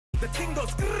The thing goes.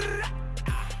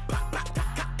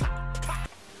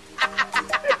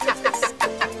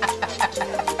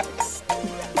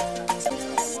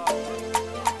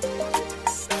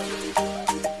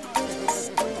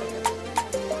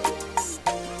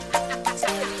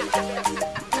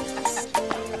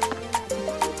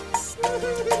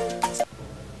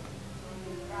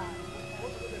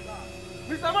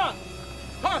 Mr. Man,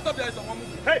 come and stop there. Someone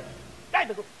moving. Hey, there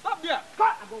they go. Stop there. Come,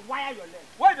 I go wire your leg.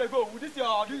 Where they go? With this your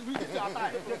tie.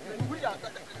 With your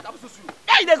that was so sweet.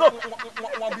 There they go.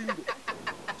 One bingo.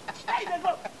 There they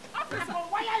go. Officer,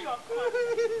 wire your.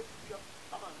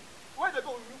 Come on. Where they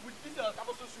go? With this that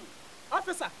was so sweet.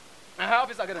 Officer.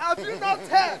 Officer, get it. Have you not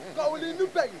heard, Kauli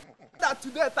Nubeng, that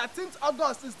today, 13th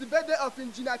August, is the birthday of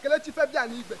Engineer Kelechi Febian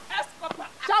igwe?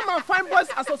 Chairman Fine Boys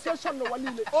Association no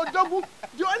Wanile. Odogu,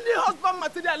 the only husband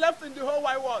material left in the whole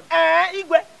wide world.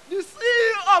 Igwe. The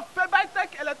CEO of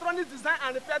Febyketech Electronic Design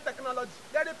and Repair Technology.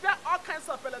 They repair all kinds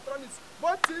of electronics,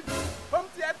 both TV, home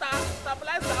theater,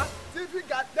 stabilizer, TV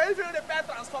guard. They even repair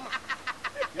transformer.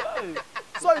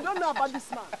 So you don't know about this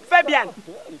man? Febian.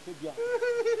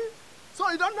 So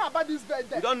you don't know about this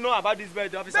birthday? You don't know about this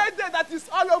birthday, officer? Birthday that is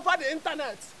all over the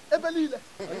internet. Ebelile.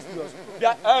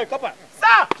 Yeah, hey, copper.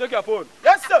 Sir. Check your phone.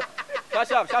 Yes, sir.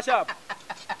 Shash up.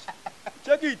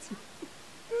 Check it.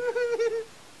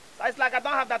 It's like I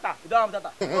don't have data. You don't have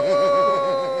data.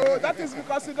 Oh, that is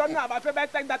because you don't know about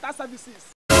Febyketech Data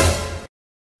services.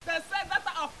 They sell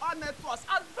data of all networks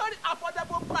at very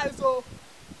affordable price. Oh,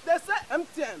 they sell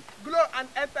MTN, Glo, and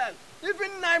Airtel.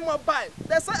 Even 9 Mobile.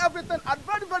 They sell everything at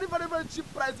very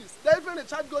cheap prices. They even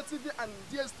recharge GoTV and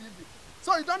DSTV.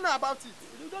 So you don't know about it.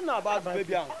 You don't know about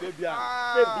Febian.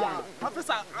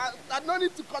 Officer, I don't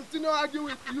need to continue arguing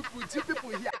with you people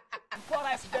here. Before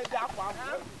I spend there,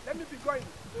 let me be going.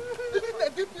 Even the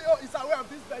DPO is aware of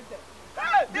this birthday.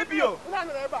 Hey, DPO.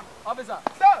 Officer.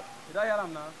 Sir. Did I hear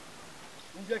him now?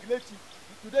 Kelechi,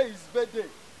 today is birthday.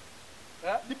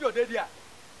 DPO dey there.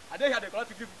 I dey here they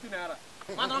collect 50 naira.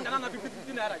 Man don't get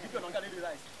 50 naira. DPO don't get any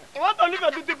rice. You want to leave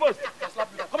your duty post?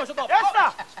 Come on, shut up. Yes,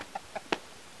 sir.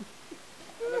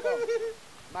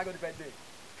 My God, birthday.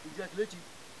 Kelechi,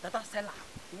 Data seller.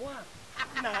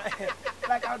 Nah,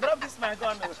 like I'll drop this my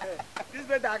gun. This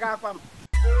birthday I got from.